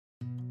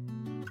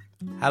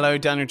Hello,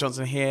 Daniel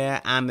Johnson here,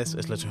 and this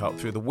is Little Help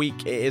Through the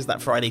Week. It is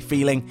that Friday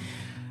feeling.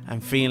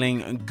 I'm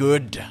feeling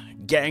good,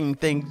 getting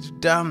things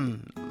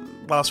done.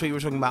 Last week we were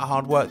talking about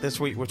hard work. This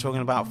week we're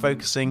talking about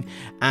focusing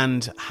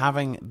and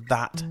having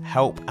that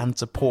help and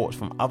support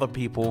from other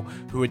people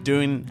who are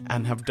doing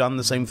and have done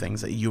the same things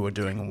that you are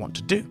doing and want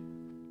to do.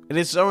 It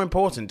is so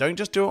important. Don't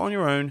just do it on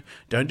your own.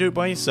 Don't do it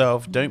by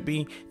yourself. Don't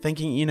be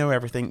thinking you know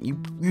everything.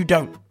 You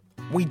don't.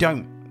 We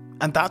don't.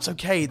 And that's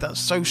okay. That's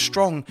so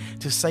strong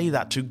to say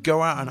that, to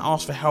go out and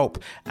ask for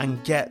help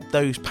and get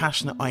those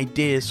passionate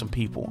ideas from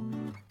people.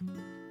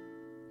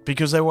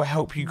 Because they will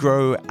help you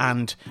grow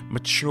and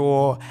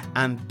mature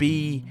and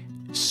be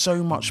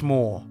so much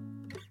more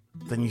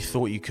than you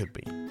thought you could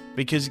be.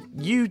 Because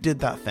you did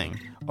that thing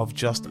of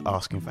just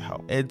asking for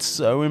help. It's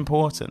so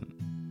important.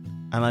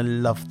 And I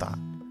love that.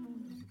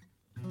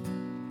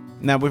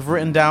 Now, we've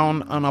written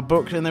down on our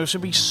book, and there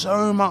should be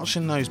so much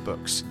in those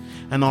books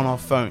and on our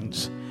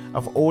phones,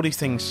 of all these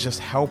things to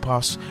just help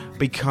us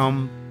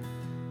become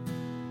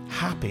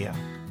happier,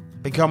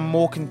 become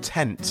more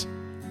content,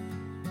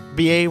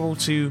 be able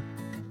to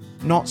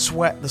not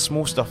sweat the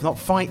small stuff, not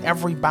fight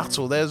every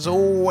battle. There's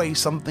always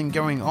something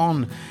going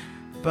on,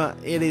 but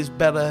it is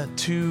better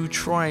to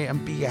try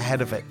and be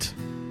ahead of it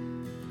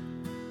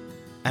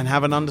and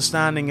have an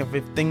understanding of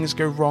if things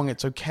go wrong,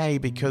 it's okay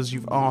because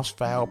you've asked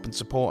for help and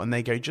support, and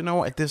they go, do you know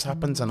what, if this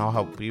happens, then I'll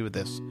help you with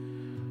this.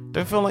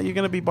 Don't feel like you're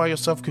going to be by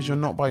yourself, because you're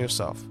not by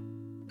yourself.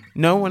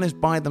 No one is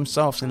by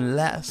themselves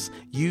unless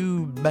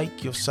you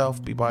make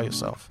yourself be by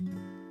yourself.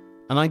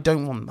 And I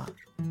don't want that.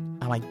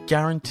 And I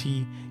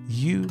guarantee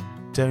you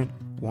don't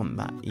want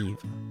that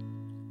either.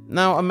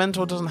 Now, a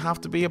mentor doesn't have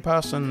to be a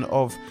person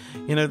of,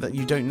 that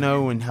you don't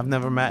know and have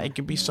never met. It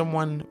could be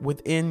someone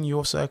within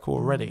your circle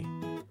already.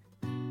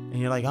 And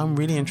you're like, I'm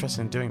really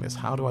interested in doing this.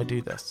 How do I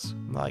do this?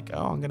 I'm like,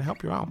 I'm going to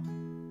help you out.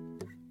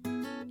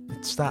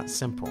 It's that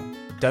simple.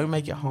 Don't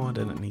make it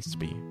harder than it needs to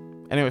be.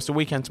 Anyway, it's the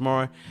weekend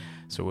tomorrow.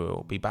 So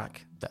we'll be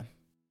back then.